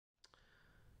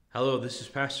Hello, this is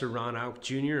Pastor Ron Auch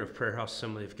Jr. of Prayer House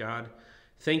Assembly of God.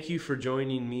 Thank you for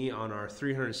joining me on our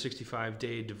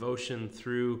 365-day devotion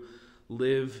through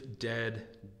Live, Dead,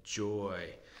 Joy.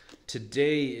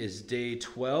 Today is day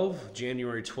 12,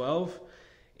 January 12,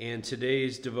 and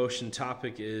today's devotion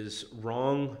topic is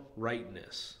wrong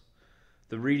rightness.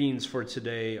 The readings for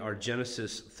today are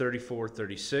Genesis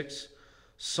 34:36,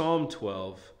 Psalm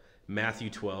 12, Matthew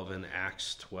 12, and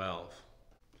Acts 12.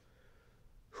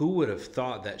 Who would have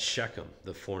thought that Shechem,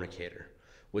 the fornicator,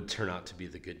 would turn out to be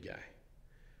the good guy?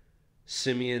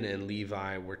 Simeon and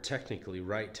Levi were technically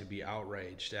right to be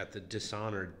outraged at the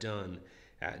dishonor done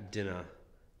at Dinah,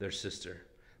 their sister,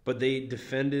 but they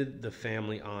defended the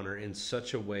family honor in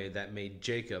such a way that made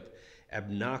Jacob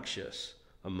obnoxious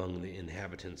among the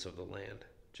inhabitants of the land.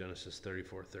 Genesis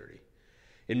 34:30.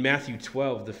 In Matthew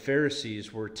 12, the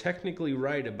Pharisees were technically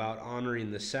right about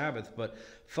honoring the Sabbath, but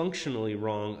functionally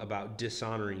wrong about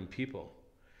dishonoring people.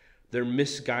 Their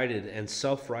misguided and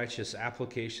self-righteous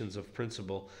applications of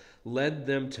principle led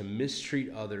them to mistreat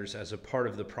others as a part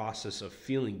of the process of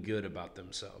feeling good about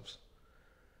themselves.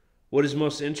 What is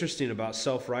most interesting about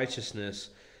self-righteousness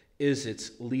is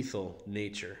its lethal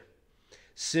nature.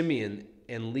 Simeon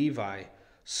and Levi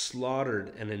slaughtered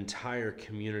an entire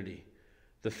community.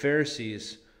 The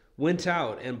Pharisees went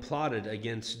out and plotted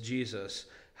against Jesus,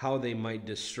 how they might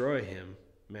destroy him.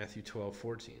 Matthew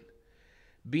 12:14.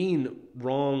 Being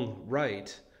wrong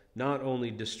right not only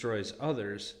destroys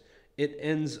others, it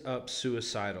ends up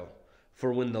suicidal.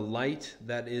 For when the light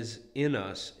that is in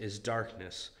us is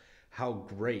darkness, how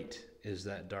great is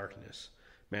that darkness?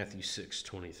 Matthew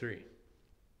 6:23.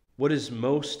 What is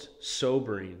most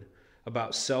sobering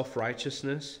about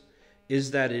self-righteousness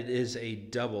is that it is a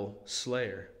double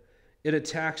slayer. It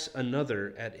attacks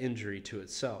another at injury to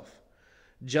itself.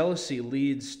 Jealousy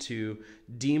leads to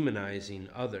demonizing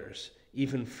others,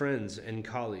 even friends and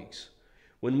colleagues.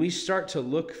 When we start to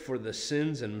look for the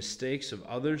sins and mistakes of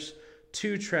others,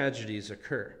 two tragedies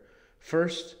occur.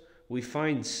 First, we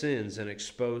find sins and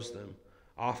expose them,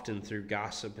 often through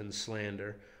gossip and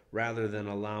slander, rather than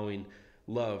allowing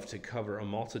love to cover a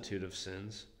multitude of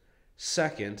sins.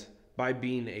 Second, by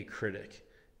being a critic,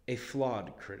 a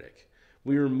flawed critic.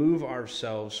 We remove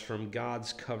ourselves from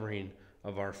God's covering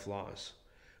of our flaws.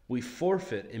 We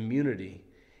forfeit immunity,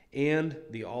 and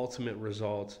the ultimate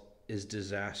result is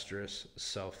disastrous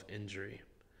self-injury.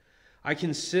 I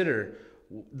consider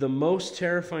the most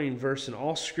terrifying verse in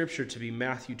all Scripture to be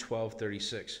Matthew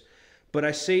 12:36. But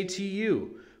I say to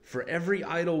you, for every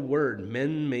idle word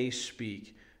men may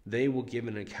speak, they will give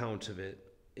an account of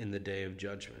it in the day of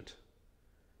judgment.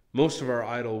 Most of our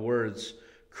idle words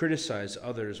criticize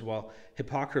others while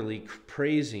hypocritically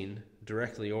praising,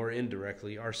 directly or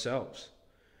indirectly, ourselves.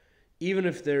 Even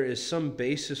if there is some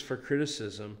basis for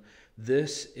criticism,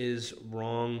 this is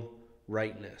wrong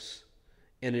rightness,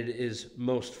 and it is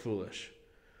most foolish.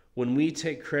 When we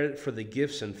take credit for the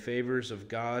gifts and favors of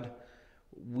God,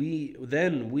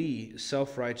 we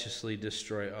self-righteously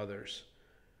destroy others.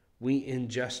 We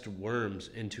ingest worms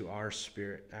into our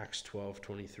spirit, Acts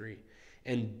 12:23.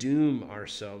 And doom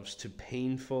ourselves to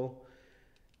painful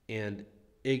and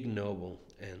ignoble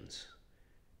ends.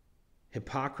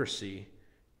 Hypocrisy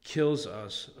kills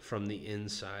us from the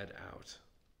inside out.